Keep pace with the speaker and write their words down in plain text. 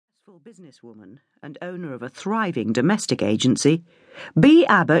successful businesswoman and owner of a thriving domestic agency, B.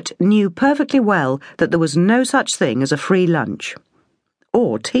 Abbott knew perfectly well that there was no such thing as a free lunch.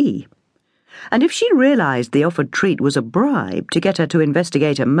 Or tea. And if she realised the offered treat was a bribe to get her to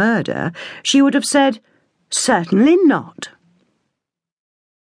investigate a murder, she would have said, "Certainly not."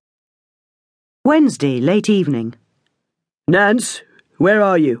 Wednesday, late evening. "Nance, where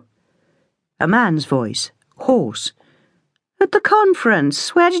are you?" A man's voice, hoarse. "At the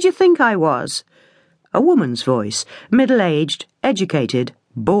conference. Where did you think I was?" A woman's voice, middle-aged, educated,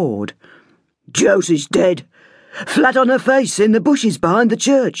 bored. "Josie's dead. Flat on her face in the bushes behind the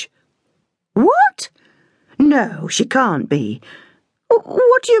church." "What? No, she can't be.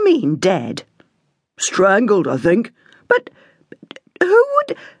 What do you mean, dead?" "Strangled, I think." But who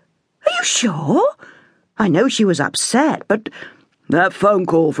would... Are you sure? I know she was upset, but... That phone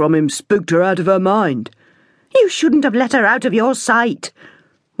call from him spooked her out of her mind. You shouldn't have let her out of your sight.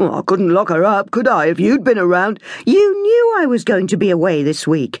 Well, I couldn't lock her up, could I, if you'd been around? You knew I was going to be away this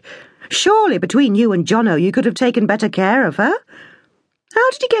week. Surely between you and Jono you could have taken better care of her. How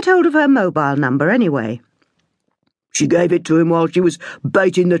did you get hold of her mobile number, anyway? She gave it to him while she was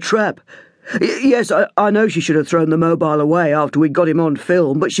baiting the trap. Yes, I know she should have thrown the mobile away after we'd got him on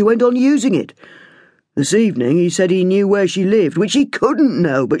film, but she went on using it. This evening he said he knew where she lived, which he couldn't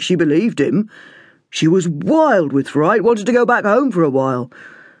know, but she believed him. She was wild with fright, wanted to go back home for a while.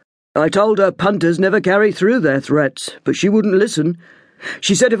 I told her punters never carry through their threats, but she wouldn't listen.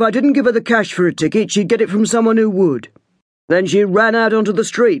 She said if I didn't give her the cash for a ticket, she'd get it from someone who would. Then she ran out onto the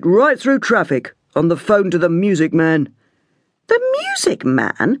street, right through traffic, on the phone to the music man. The music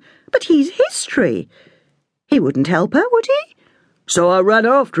man? But he's history. He wouldn't help her, would he? So I ran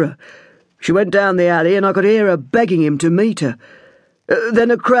after her. She went down the alley and I could hear her begging him to meet her.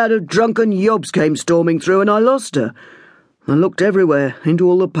 Then a crowd of drunken yobs came storming through and I lost her. I looked everywhere, into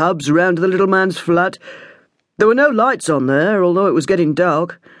all the pubs, round to the little man's flat. There were no lights on there, although it was getting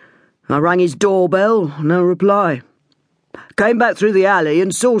dark. I rang his doorbell, no reply. Came back through the alley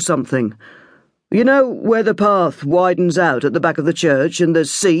and saw something. You know where the path widens out at the back of the church and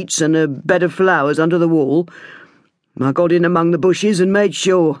there's seats and a bed of flowers under the wall? I got in among the bushes and made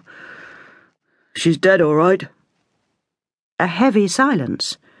sure. She's dead, all right." A heavy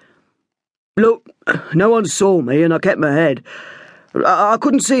silence. "Look, no one saw me and I kept my head. I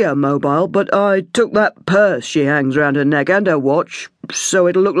couldn't see her mobile, but I took that purse she hangs round her neck and her watch, so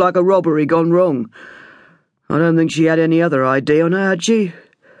it'll look like a robbery gone wrong. I don't think she had any other ID on her, had she?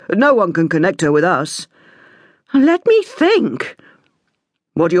 No one can connect her with us." "Let me think."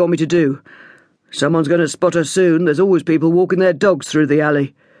 "What do you want me to do? Someone's going to spot her soon. There's always people walking their dogs through the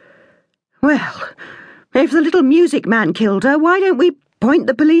alley." "Well, if the little music man killed her, why don't we point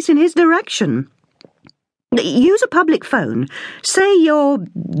the police in his direction? Use a public phone. Say you're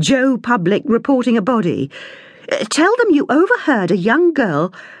Joe Public reporting a body. Tell them you overheard a young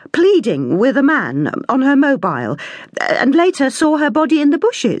girl pleading with a man on her mobile, and later saw her body in the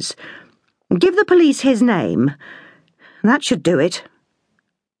bushes. Give the police his name. That should do it."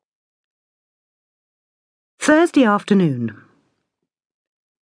 Thursday afternoon.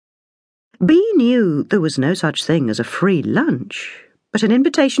 B knew there was no such thing as a free lunch, but an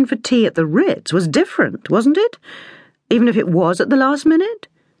invitation for tea at the Ritz was different, wasn't it? Even if it was at the last minute?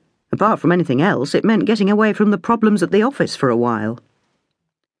 Apart from anything else, it meant getting away from the problems at the office for a while.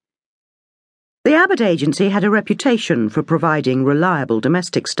 The Abbott agency had a reputation for providing reliable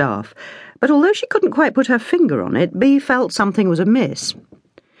domestic staff, but although she couldn't quite put her finger on it, B felt something was amiss.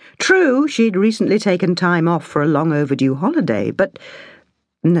 True, she'd recently taken time off for a long overdue holiday, but...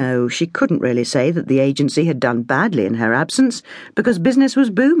 No, she couldn't really say that the agency had done badly in her absence, because business was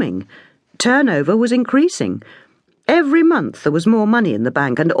booming. Turnover was increasing. Every month there was more money in the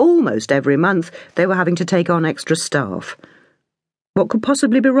bank, and almost every month they were having to take on extra staff. What could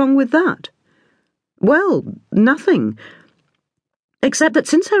possibly be wrong with that? Well, nothing. Except that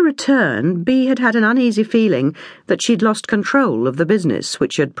since her return, Bea had had an uneasy feeling that she'd lost control of the business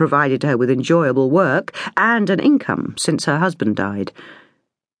which had provided her with enjoyable work and an income since her husband died.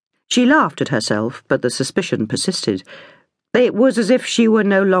 She laughed at herself, but the suspicion persisted. It was as if she were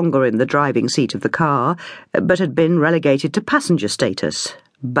no longer in the driving seat of the car, but had been relegated to passenger status,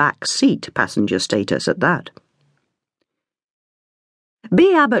 back seat passenger status at that.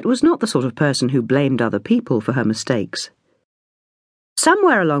 B. Abbott was not the sort of person who blamed other people for her mistakes.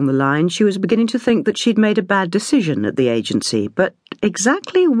 Somewhere along the line she was beginning to think that she'd made a bad decision at the agency, but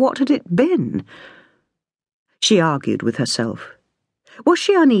exactly what had it been? She argued with herself. Was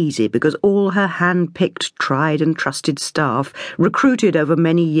she uneasy because all her hand-picked, tried and trusted staff, recruited over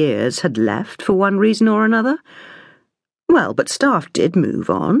many years, had left for one reason or another? Well, but staff did move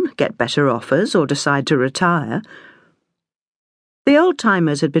on, get better offers, or decide to retire. The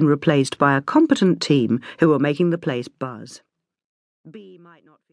old-timers had been replaced by a competent team who were making the place buzz. B might not